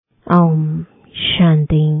ओम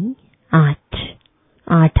शांति।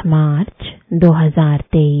 8 मार्च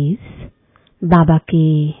 2023। बाबा के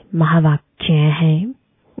महावाक्य है,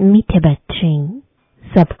 मीठे बच्चे,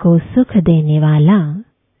 सबको सुख देने वाला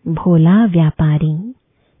भोला व्यापारी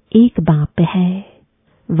एक बाप है।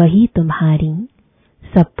 वही तुम्हारी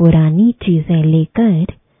सब पुरानी चीजें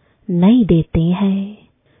लेकर नई देते हैं,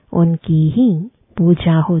 उनकी ही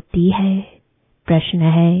पूजा होती है। प्रश्न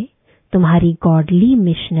है, तुम्हारी गॉडली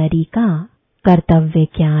मिशनरी का कर्तव्य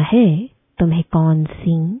क्या है? तुम्हें कौन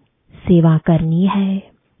सी सेवा करनी है?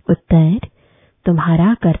 उत्तर,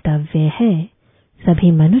 तुम्हारा कर्तव्य है सभी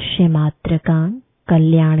मनुष्य मात्र का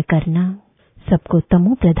कल्याण करना, सबको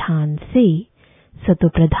तमो प्रधान से सतो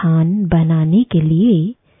प्रधान बनाने के लिए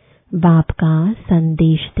बाप का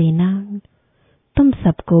संदेश देना। तुम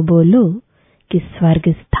सबको बोलो कि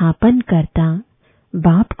स्वर्ग स्थापन करता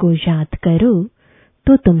बाप को याद करो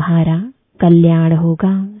तो तुम्हारा कल्याण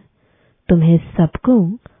होगा। तुम्हें सबको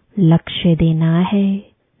लक्ष्य देना है।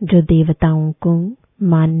 जो देवताओं को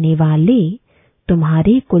मानने वाले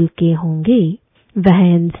तुम्हारे कुल के होंगे, वह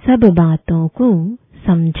इन सब बातों को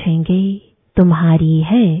समझेंगे। तुम्हारी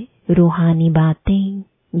है रूहानी बातें।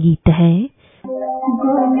 गीत है,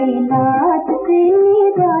 भोलेनाथ से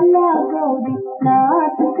निराला गौरी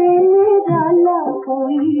नाथ से निराला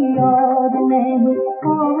कोई और नहीं।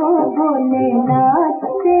 ओ भोलेनाथ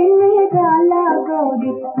से निराला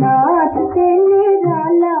गौरी नाथ से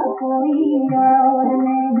निराला कोई और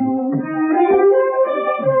नहीं।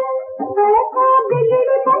 ऐसा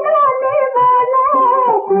बिगड़ बनाने वाला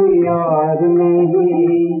कोई और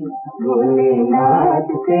नहीं। भोलेनाथ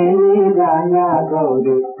से निराला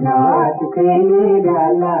गौरी नाथ से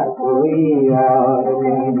निराला कोई और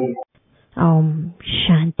नहीं। ओम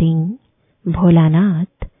शांति।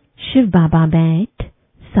 भोलानाथ शिव बाबा बैठ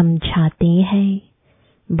समझाते हैं।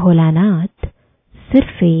 भोलानाथ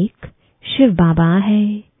सिर्फ एक शिव बाबा है।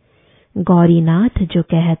 गौरीनाथ जो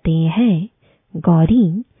कहते हैं,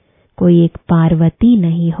 गौरी कोई एक पार्वती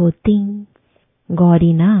नहीं होती।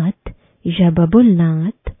 गौरीनाथ या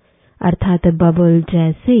बबुलनाथ अर्थात बबुल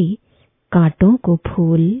जैसे कांटों को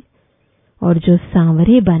फूल और जो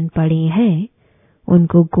सांवरे बन पड़े हैं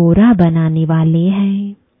उनको गोरा बनाने वाले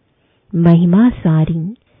हैं। महिमा सारी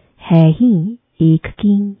है ही एक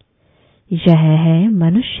की। यह है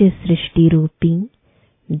मनुष्य सृष्टि रूपी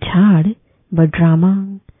झाड़ व ड्रामा।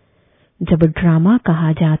 जब ड्रामा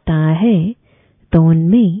कहा जाता है तो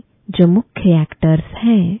उनमें जो मुख्य एक्टर्स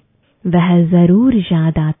हैं वह जरूर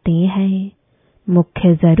याद आते हैं।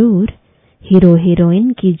 मुख्य जरूर हीरो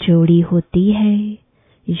हीरोइन की जोड़ी होती है।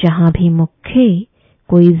 यहाँ भी मुख्य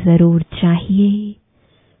कोई जरूर चाहिए।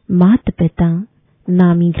 मात पिता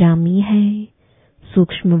नामी ग्रामी है।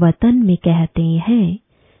 सूक्ष्म वतन में कहते हैं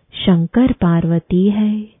शंकर पार्वती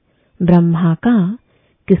है। ब्रह्मा का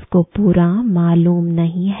किसको पूरा मालूम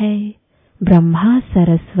नहीं है। ब्रह्मा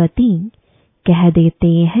सरस्वती कह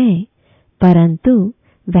देते हैं, परंतु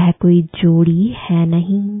वह कोई जोड़ी है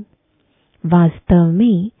नहीं। वास्तव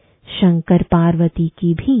में शंकर पार्वती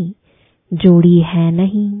की भी जोड़ी है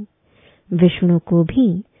नहीं। विष्णु को भी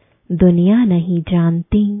दुनिया नहीं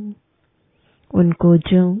जानती। उनको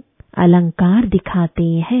जो अलंकार दिखाते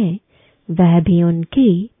हैं वह भी उनके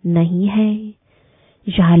नहीं है।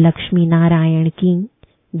 यह लक्ष्मी नारायण की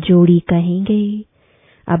जोड़ी कहेंगे।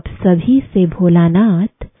 अब सभी से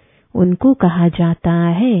भोलानाथ उनको कहा जाता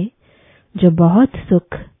है जो बहुत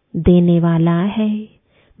सुख देने वाला है।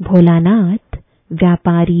 भोलानाथ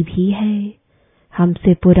व्यापारी भी है।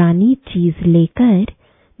 हमसे पुरानी चीज लेकर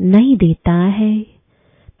नहीं देता है।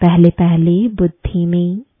 पहले पहले बुद्धि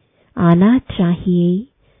में आना चाहिए,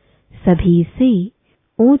 सभी से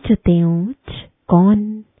ऊंचते ऊंच कौन,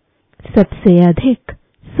 सबसे अधिक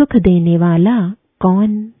सुख देने वाला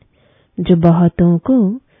कौन। जो बहुतों को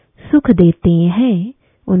सुख देते हैं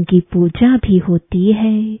उनकी पूजा भी होती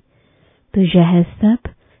है। तो यह सब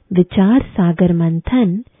विचार सागर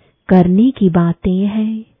मंथन करने की बातें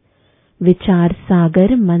हैं। विचार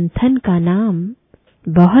सागर मंथन का नाम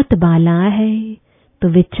बहुत बाला है। तो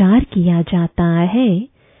विचार किया जाता है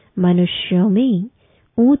मनुष्यों में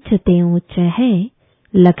ऊंचते ऊंच है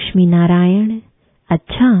लक्ष्मी नारायण।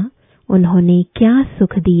 अच्छा, उन्होंने क्या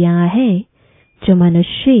सुख दिया है जो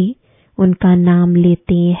मनुष्य उनका नाम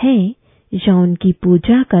लेते हैं या उनकी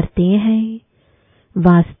पूजा करते हैं?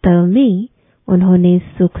 वास्तव में उन्होंने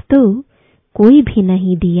सुख तो कोई भी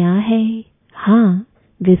नहीं दिया है। हाँ,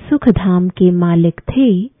 वे सुख धाम के मालिक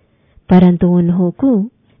थे, परंतु उन्हों को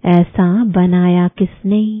ऐसा बनाया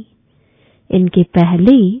किसने? इनके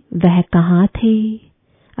पहले वह कहाँ थे?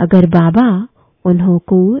 अगर बाबा उन्हों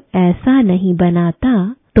को ऐसा नहीं बनाता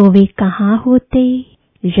तो वे कहाँ होते?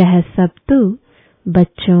 यह सब तो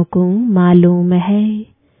बच्चों को मालूम है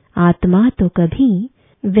आत्मा तो कभी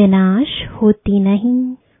विनाश होती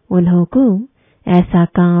नहीं। उन्हों को ऐसा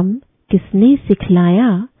काम किसने सिखलाया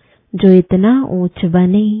जो इतना ऊंच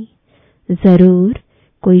बने? जरूर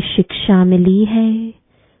कोई शिक्षा मिली है।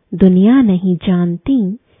 दुनिया नहीं जानती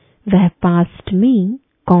वह पास्ट में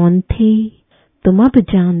कौन थे। तुम अब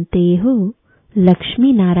जानते हो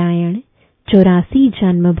लक्ष्मी नारायण 84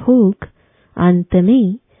 जन्म भोग अंत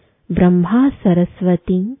में ब्रह्मा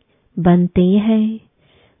सरस्वती बनते हैं।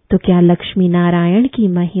 तो क्या लक्ष्मी नारायण की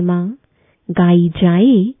महिमा गाई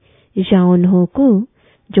जाए या उन्हों को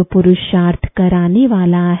जो पुरुषार्थ कराने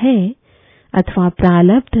वाला है अथवा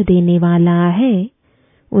प्रारब्ध देने वाला है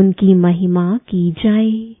उनकी महिमा की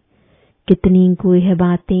जाए? कितनी गुह्य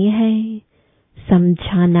बातें हैं।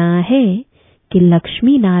 समझाना है कि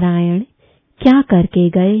लक्ष्मी नारायण क्या करके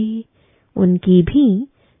गए। उनकी भी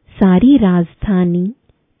सारी राजधानी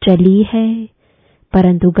चली है,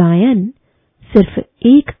 परंतु गायन सिर्फ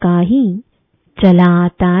एक का ही चला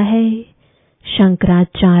आता है।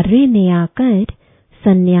 शंकराचार्य ने आकर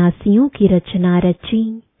सन्यासियों की रचना रची,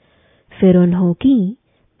 फिर उन्हों की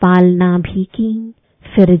पालना भी की।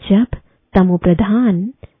 फिर जब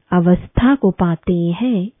तमोप्रधान अवस्था को पाते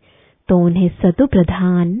हैं तो उन्हें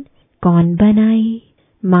सतोप्रधान कौन बनाए?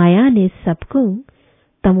 माया ने सबको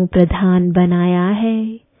तमोप्रधान बनाया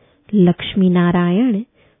है। लक्ष्मी नारायण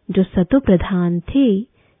जो सतोप्रधान थे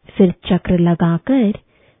फिर चक्र लगाकर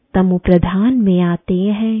तमोप्रधान में आते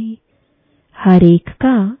हैं। हर एक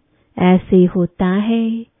का ऐसे होता है।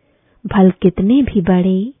 भल कितने भी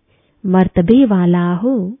बड़े मर्तबे वाला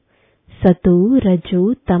हो, सतो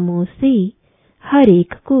रजो तमो से हर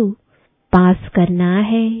एक को पास करना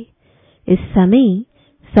है। इस समय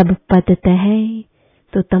सब पतत है,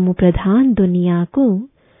 तो तमोप्रधान दुनिया को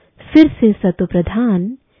फिर से सतोप्रधान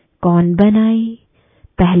कौन बनाए?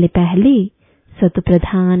 पहले पहले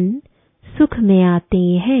सतोप्रधान सुख में आते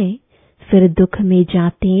हैं, फिर दुख में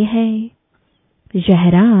जाते हैं। यह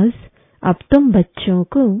राज अब तुम बच्चों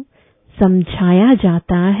को समझाया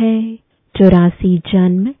जाता है। 84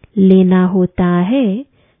 जन्म लेना होता है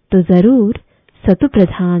तो जरूर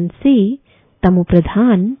सतोप्रधान से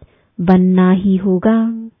तमोप्रधान बनना ही होगा।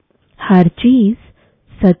 हर चीज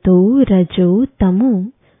सतो रजो तमो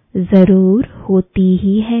जरूर होती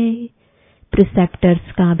ही है।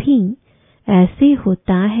 प्रिसेप्टर्स का भी ऐसे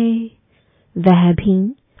होता है। वह भी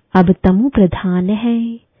अब तमोप्रधान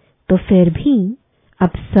है, तो फिर भी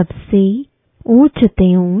अब सबसे ऊंच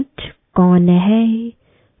ते ऊंच कौन है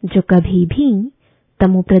जो कभी भी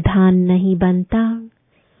तमोप्रधान नहीं बनता?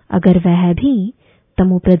 अगर वह भी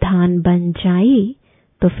तमोप्रधान बन जाए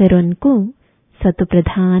तो फिर उनको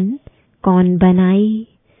सतोप्रधान कौन बनाए?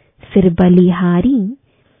 फिर बलिहारी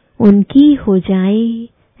उनकी हो जाए।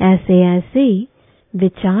 ऐसे ऐसे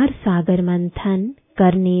विचार सागर मंथन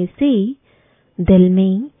करने से दिल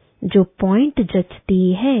में जो पॉइंट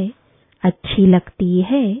जचती है, अच्छी लगती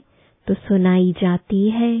है तो सुनाई जाती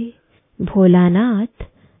है। भोलानाथ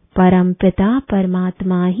परमपिता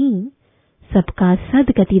परमात्मा ही सबका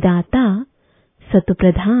सद्गतिदाता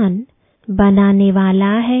सतोप्रधान बनाने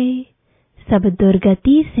वाला है। सब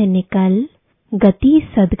दुर्गति से निकल गति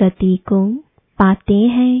सद्गति को पाते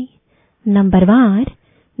हैं। नंबरवार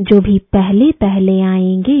जो भी पहले पहले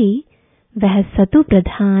आएंगे वह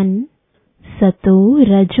सतोप्रधान सतो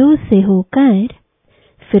रजो से होकर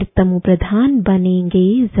फिर तमोप्रधान बनेंगे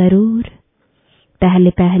जरूर। पहले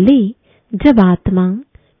पहले जब आत्मा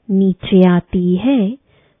नीचे आती है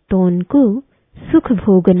तो उनको सुख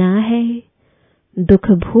भोगना है, दुख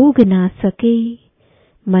भोग ना सके।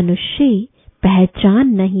 मनुष्य पहचान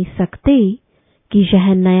नहीं सकते कि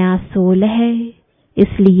यह नया सोल है,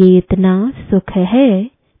 इसलिए इतना सुख है,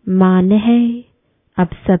 मान है।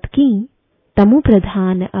 अब सबकी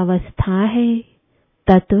तमोप्रधान अवस्था है।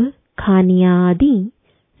 तत्व खानिया आदि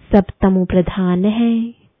सब तमोप्रधान है।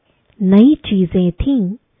 नई चीजें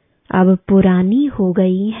थीं, अब पुरानी हो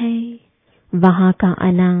गई है। वहां का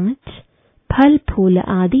अनाज फल फूल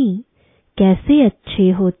आदि कैसे अच्छे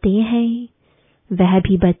होते हैं, वह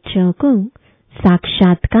भी बच्चों को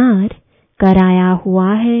साक्षात्कार कराया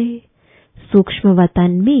हुआ है। सूक्ष्म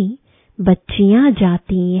वतन में बच्चियां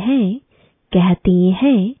जाती हैं, कहती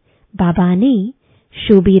हैं बाबा ने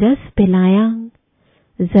शोभी रस पिलाया।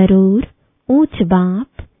 जरूर ऊंच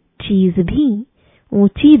बाप चीज भी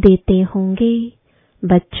ऊंची देते होंगे।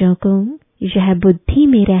 बच्चों को यह बुद्धि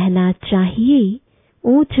में रहना चाहिए,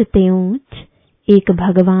 ऊंच ते ऊंच एक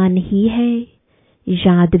भगवान ही है।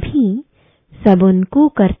 याद भी सब उनको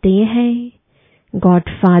करते हैं।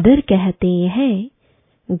 गॉडफादर कहते हैं,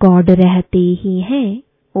 गॉड रहते ही हैं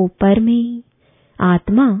ऊपर में।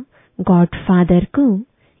 आत्मा गॉडफादर को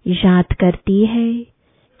याद करती है,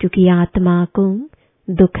 क्योंकि आत्मा को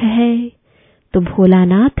दुख है। तो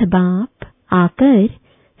भोलानाथ बाप आकर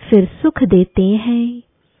फिर सुख देते हैं,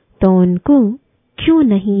 तो उनको क्यों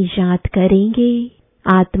नहीं याद करेंगे।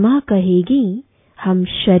 आत्मा कहेगी, हम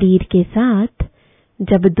शरीर के साथ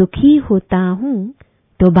जब दुखी होता हूँ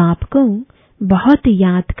तो बाप को बहुत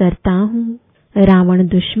याद करता हूँ। रावण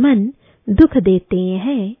दुश्मन दुख देते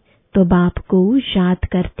हैं तो बाप को याद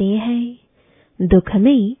करते हैं। दुख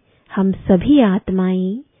में हम सभी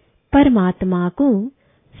आत्माएं परमात्मा को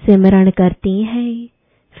सिमरण करती हैं।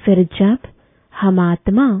 फिर जब हम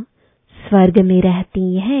आत्मा स्वर्ग में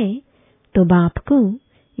रहती हैं तो बाप को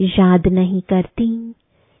याद नहीं करती।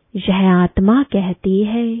 यह आत्मा कहती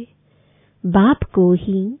है, बाप को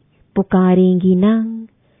ही पुकारेंगी ना।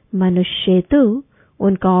 मनुष्य तो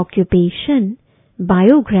उनका ऑक्यूपेशन,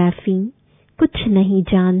 बायोग्राफी कुछ नहीं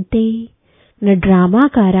जानते, न ड्रामा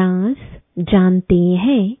का राज जानते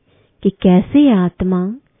हैं कि कैसे आत्मा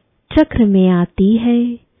चक्र में आती है।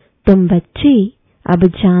 तुम बच्चे अब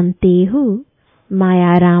जानते हो,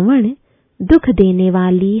 माया रावण दुख देने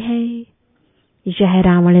वाली है। यह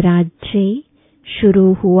रावण राज्य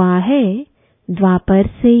शुरू हुआ है द्वापर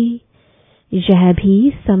से। यह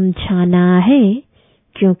भी समझाना है,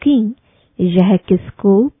 क्योंकि यह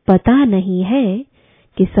किसको पता नहीं है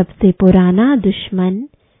कि सबसे पुराना दुश्मन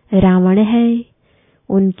रावण है।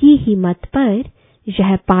 उनकी ही मत पर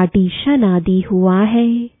यह पार्टीशन आदि हुआ है।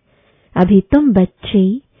 अभी तुम बच्चे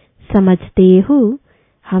समझते हो,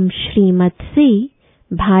 हम श्रीमत से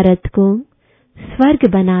भारत को स्वर्ग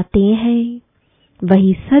बनाते हैं।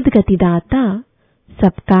 वही सद्गतिदाता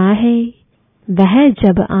सबका है। वह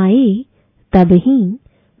जब आए तब ही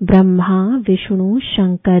ब्रह्मा विष्णु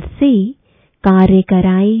शंकर से कार्य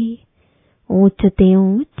कराए। ऊंचते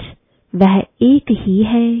ऊंच वह एक ही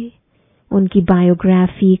है। उनकी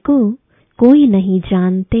बायोग्राफी को कोई नहीं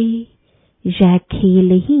जानते। यह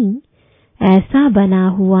खेल ही ऐसा बना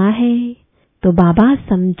हुआ है। तो बाबा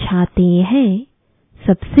समझाते हैं,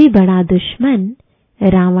 सबसे बड़ा दुश्मन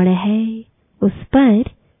रावण है, उस पर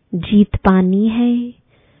जीत पानी है।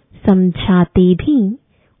 समझाते भी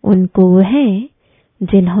उनको है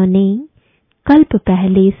जिन्होंने कल्प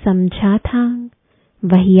पहले समझा था।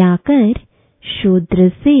 वही आकर शूद्र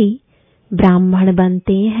से ब्राह्मण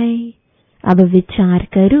बनते हैं। अब विचार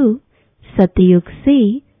करो, सतयुग से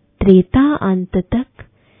त्रेता अंत तक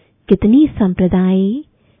कितनी संप्रदाय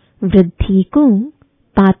वृद्धि को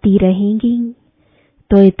पाती रहेंगी।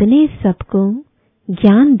 तो इतने सबको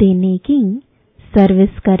ज्ञान देने की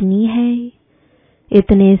सर्विस करनी है।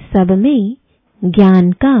 इतने सब में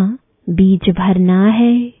ज्ञान का बीज भरना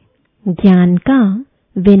है। ज्ञान का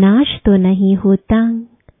विनाश तो नहीं होता,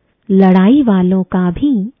 लड़ाई वालों का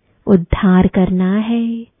भी उद्धार करना है।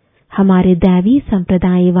 हमारे दैवी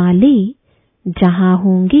संप्रदाय वाले जहां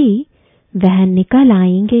होंगे वह निकल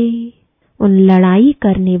आएंगे। उन लड़ाई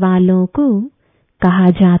करने वालों को कहा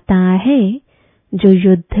जाता है, जो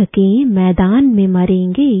युद्ध के मैदान में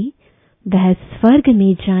मरेंगे वह स्वर्ग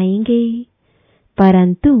में जाएंगे।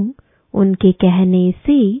 परंतु उनके कहने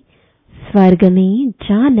से स्वर्ग में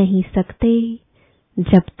जा नहीं सकते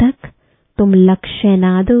जब तक तुम लक्ष्य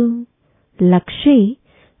ना दो। लक्ष्य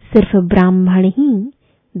सिर्फ ब्राह्मण ही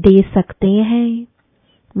दे सकते हैं।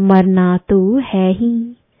 मरना तो है ही।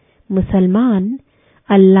 मुसलमान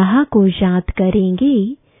अल्लाह को याद करेंगे,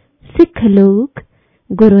 सिख लोग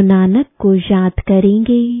गुरु नानक को याद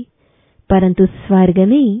करेंगे, परंतु स्वर्ग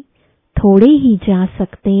में थोड़े ही जा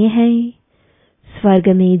सकते हैं। स्वर्ग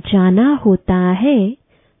में जाना होता है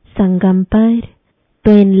संगम पर।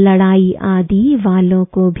 तो इन लड़ाई आदि वालों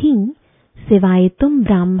को भी सिवाय तुम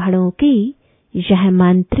ब्राह्मणों के यह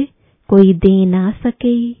मंत्र कोई दे ना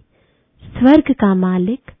सके। स्वर्ग का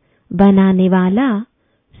मालिक बनाने वाला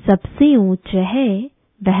सबसे ऊंच है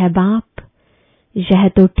वह बाप। यह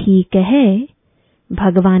तो ठीक है,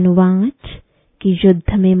 भगवान वाच कि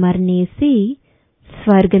युद्ध में मरने से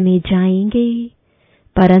स्वर्ग में जाएंगे,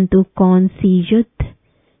 परंतु कौन सी युद्ध?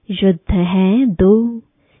 युद्ध है दो,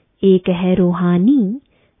 एक है रूहानी,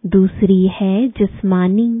 दूसरी है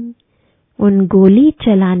जिस्मानी। उन गोली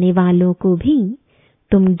चलाने वालों को भी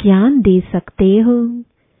तुम ज्ञान दे सकते हो।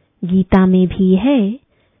 गीता में भी है,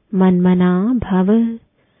 मनमना भव।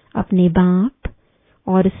 अपने बाप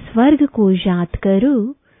और स्वर्ग को याद करो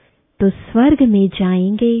तो स्वर्ग में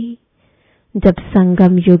जाएंगे। जब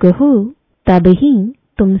संगम युग हो तब ही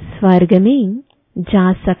तुम स्वर्ग में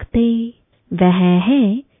जा सकते। वह है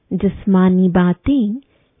जिस्मानी बातें,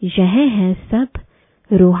 यह है सब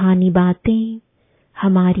रूहानी बातें।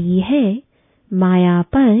 हमारी है माया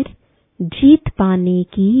पर जीत पाने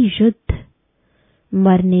की युद्ध।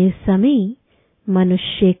 मरने समय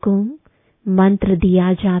मनुष्य को मंत्र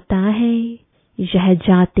दिया जाता है, यह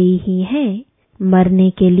जाते ही है मरने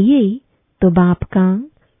के लिए, तो बाप का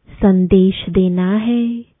संदेश देना है।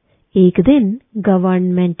 एक दिन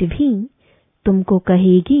गवर्नमेंट भी तुमको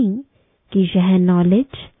कहेगी कि यह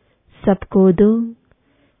नॉलेज सबको दो।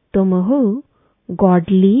 तुम हो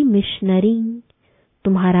गॉडली मिशनरी,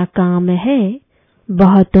 तुम्हारा काम है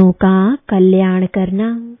बहुतों का कल्याण करना।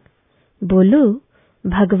 बोलो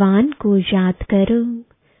भगवान को याद करो,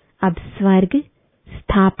 अब स्वर्ग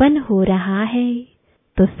स्थापन हो रहा है।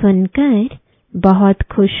 तो सुनकर बहुत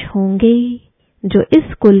खुश होंगे, जो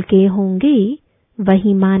इस कुल के होंगे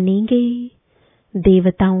वही मानेंगे।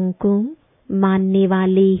 देवताओं को मानने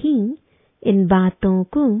वाले ही इन बातों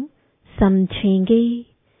को समझेंगे।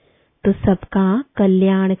 तो सबका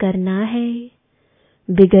कल्याण करना है।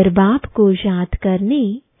 बिगर बाप को याद करने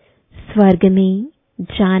स्वर्ग में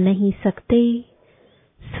जा नहीं सकते।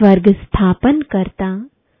 स्वर्ग स्थापन करता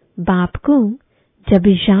बाप को जब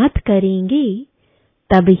याद करेंगे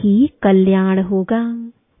तब ही कल्याण होगा।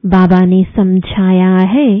 बाबा ने समझाया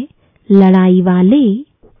है, लड़ाई वाले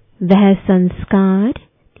वह संस्कार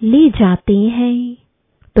ले जाते हैं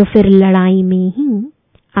तो फिर लड़ाई में ही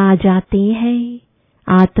आ जाते हैं।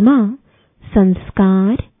 आत्मा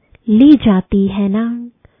संस्कार ले जाती है ना,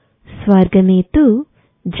 स्वर्ग में तो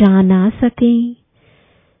जा ना सके।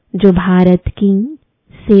 जो भारत की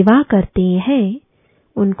सेवा करते हैं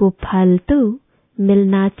उनको फल तो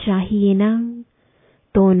मिलना चाहिए ना,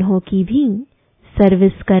 तो उन्हों की भी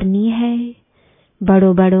सर्विस करनी है।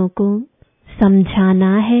 बड़ों बड़ों को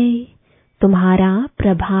समझाना है, तुम्हारा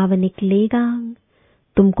प्रभाव निकलेगा।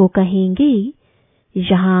 तुमको कहेंगे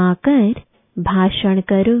यहाँ आकर भाषण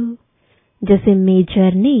करो। जैसे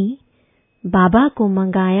मेजर ने बाबा को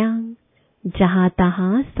मंगाया, जहाँ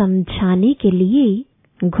तहाँ समझाने के लिए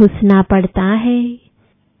घुसना पड़ता है।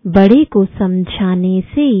 बड़े को समझाने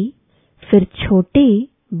से फिर छोटे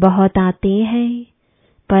बहुत आते हैं,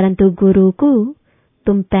 परंतु गुरु को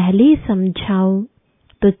तुम पहले समझाओ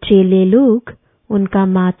तो चेले लोग उनका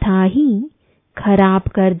माथा ही खराब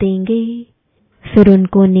कर देंगे। फिर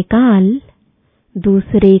उनको निकाल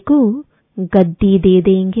दूसरे को गद्दी दे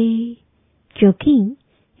देंगे, क्योंकि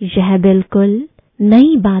यह बिल्कुल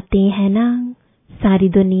नई बातें हैं ना। सारी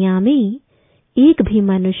दुनिया में एक भी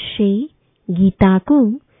मनुष्य गीता को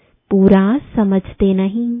पूरा समझते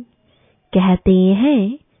नहीं। कहते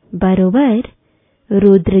हैं बरोबर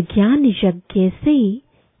रुद्र ज्ञान यज्ञ से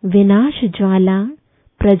विनाश ज्वाला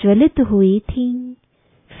प्रज्वलित हुई थी,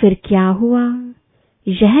 फिर क्या हुआ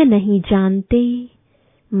यह नहीं जानते।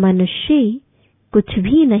 मनुष्य कुछ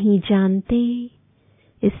भी नहीं जानते।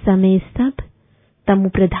 इस समय सब तमो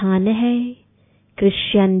प्रधान है।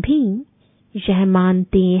 क्रिश्चियन भी यह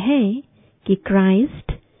मानते हैं कि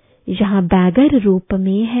क्राइस्ट यहाँ बैगर रूप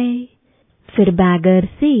में है। फिर बैगर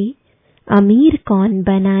से अमीर कौन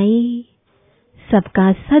बनाए।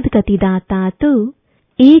 सबका सद्गतिदाता तो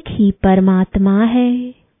एक ही परमात्मा है।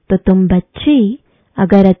 तो तुम बच्चे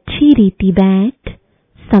अगर अच्छी रीति बैठ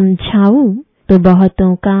समझाओ तो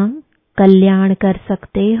बहुतों का कल्याण कर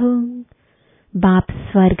सकते हो। बाप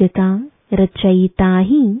स्वर्ग का रचयिता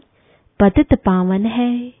ही पतित पावन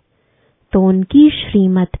है, तो उनकी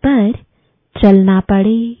श्रीमत पर चलना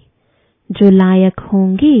पड़े। जो लायक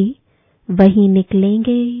होंगे वही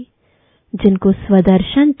निकलेंगे। जिनको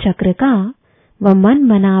स्वदर्शन चक्र का व मन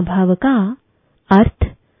मना भव का अर्थ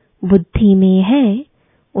बुद्धि में है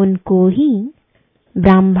उनको ही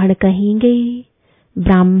ब्राह्मण कहेंगे।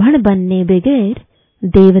 ब्राह्मण बनने बगैर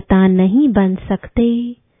देवता नहीं बन सकते।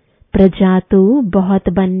 प्रजा तो बहुत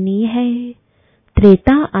बननी है।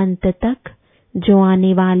 त्रेता अंत तक जो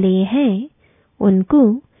आने वाले हैं उनको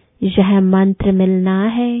यह मंत्र मिलना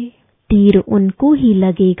है। तीर उनको ही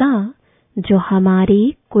लगेगा जो हमारे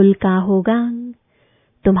कुल का होगा।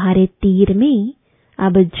 तुम्हारे तीर में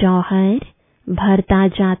अब जौहर भरता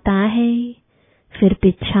जाता है, फिर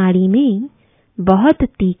पिछाड़ी में बहुत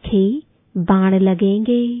तीखे बाण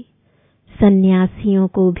लगेंगे। सन्यासियों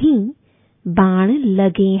को भी बाण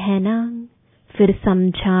लगे हैं ना। फिर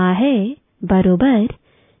समझा है बरोबर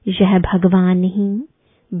यह भगवान ही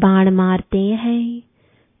बाण मारते हैं।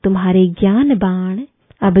 तुम्हारे ज्ञान बाण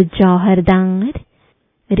अब जौहरदार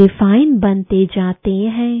रिफाइन बनते जाते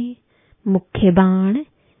हैं। मुख्य बाण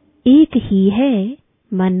एक ही है,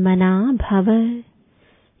 मनमना भव।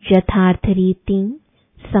 यथार्थ रीति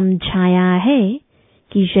समझाया है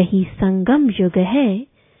कि यही संगम युग है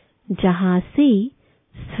जहाँ से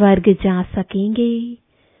स्वर्ग जा सकेंगे।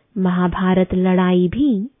 महाभारत लड़ाई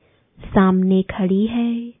भी सामने खड़ी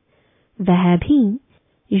है। वह भी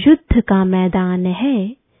युद्ध का मैदान है,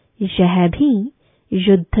 यह भी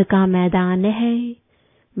युद्ध का मैदान है।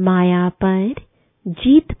 माया पर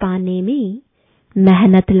जीत पाने में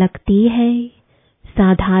मेहनत लगती है।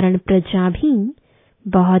 साधारण प्रजा भी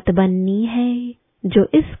बहुत बननी है। जो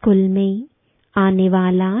इस कुल में आने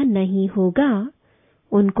वाला नहीं होगा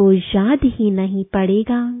उनको याद ही नहीं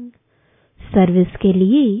पड़ेगा। सर्विस के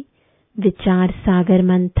लिए विचार सागर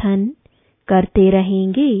मंथन करते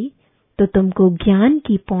रहेंगे तो तुमको ज्ञान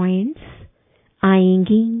की पॉइंट्स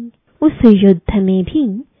आएंगी। उस युद्ध में भी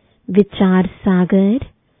विचार सागर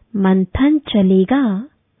मंथन चलेगा।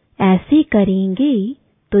 ऐसे करेंगे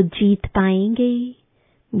तो जीत पाएंगे।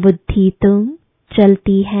 बुद्धि तो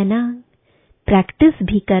चलती है ना, प्रैक्टिस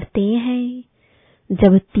भी करते हैं।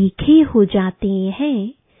 जब तीखे हो जाते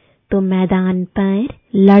हैं तो मैदान पर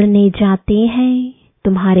लड़ने जाते हैं।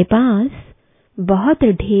 तुम्हारे पास बहुत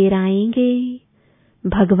ढेर आएंगे।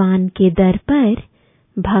 भगवान के दर पर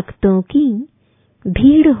भक्तों की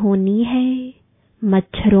भीड़ होनी है।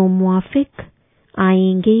 मच्छरों मुआफिक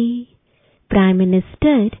आएंगे। प्राइम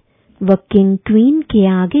मिनिस्टर व किंग क्वीन के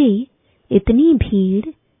आगे इतनी भीड़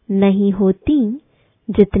नहीं होती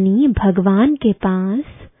जितनी भगवान के पास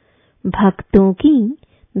भक्तों की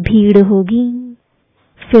भीड़ होगी।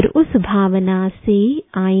 फिर उस भावना से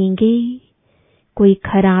आएंगे। कोई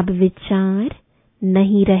खराब विचार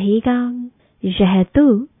नहीं रहेगा। यह तो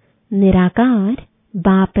निराकार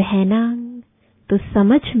बाप है ना। तो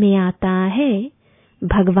समझ में आता है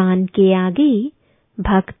भगवान के आगे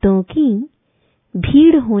भक्तों की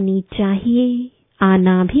भीड़ होनी चाहिए।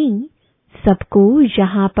 आना भी सबको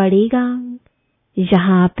यहाँ पड़ेगा।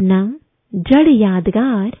 यहाँ अपना जड़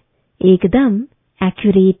यादगार एकदम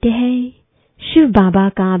एक्यूरेट है। शिव बाबा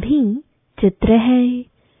का भी चित्र है।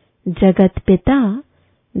 जगत पिता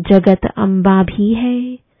जगत अम्बा भी है।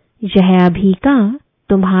 यह अभी का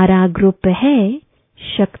तुम्हारा ग्रुप है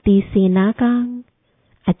शक्ति सेना का।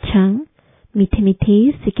 अच्छा, मीठे मीठे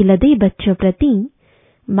सिकिलदे बच्चों प्रति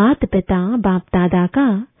माता पिता बाप दादा का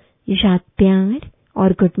याद प्यार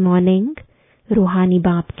और गुड मॉर्निंग। रूहानी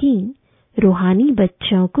बाप की रूहानी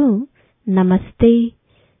बच्चों को नमस्ते।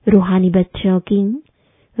 रूहानी बच्चों की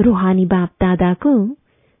रूहानी बाप दादा को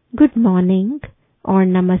गुड मॉर्निंग और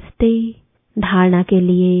नमस्ते। धारणा के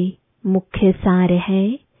लिए मुख्य सार है।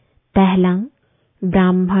 पहला,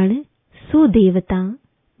 ब्राह्मण सुदेवता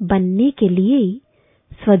बनने के लिए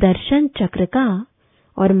स्वदर्शन चक्र का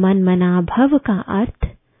और मन मना भव का अर्थ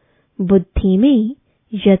बुद्धि में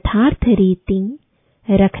यथार्थ रीति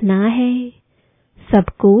रखना है।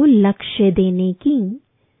 सबको लक्ष्य देने की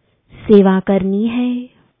सेवा करनी है।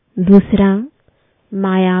 दूसरा,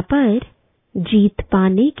 माया पर जीत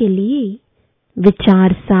पाने के लिए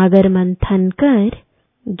विचार सागर मंथन कर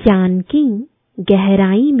ज्ञान की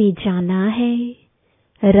गहराई में जाना है।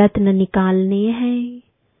 रत्न निकालने हैं।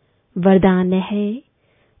 वरदान है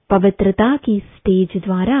पवित्रता की स्टेज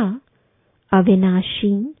द्वारा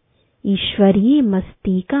अविनाशी ईश्वरीय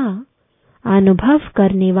मस्ती का अनुभव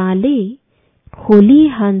करने वाले होली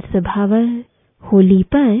हंस भव। होली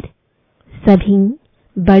पर सभी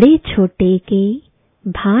बड़े छोटे के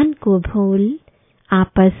भान को भूल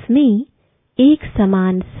आपस में एक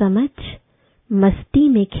समान समझ मस्ती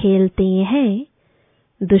में खेलते हैं।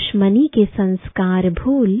 दुश्मनी के संस्कार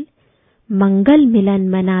भूल मंगल मिलन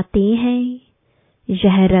मनाते हैं।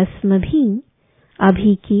 यह रस्म भी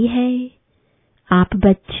अभी की है। आप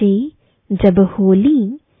बच्चे जब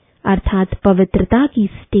होली अर्थात पवित्रता की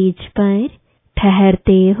स्टेज पर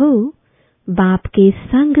ठहरते हो, बाप के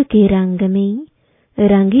संग के रंग में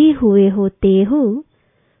रंगे हुए होते हो,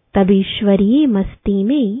 तब ईश्वरीय मस्ती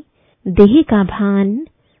में देह का भान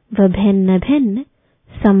व भिन्न भिन्न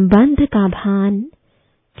संबंध का भान,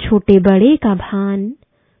 छोटे बड़े का भान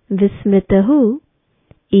विस्मृत हो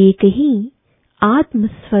एक ही आत्म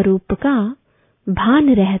स्वरूप का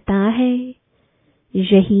भान रहता है।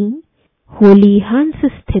 यही होली हंस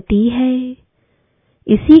स्थिति है।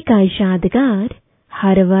 इसी का यादगार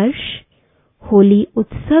हर वर्ष होली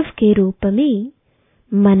उत्सव के रूप में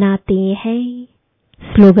मनाते हैं।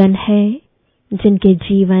 स्लोगन है, जिनके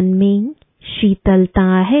जीवन में शीतलता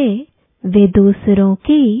है वे दूसरों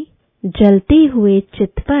के जलते हुए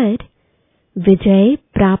चित पर विजय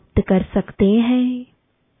प्राप्त कर सकते हैं।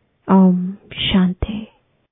 ओम शांति।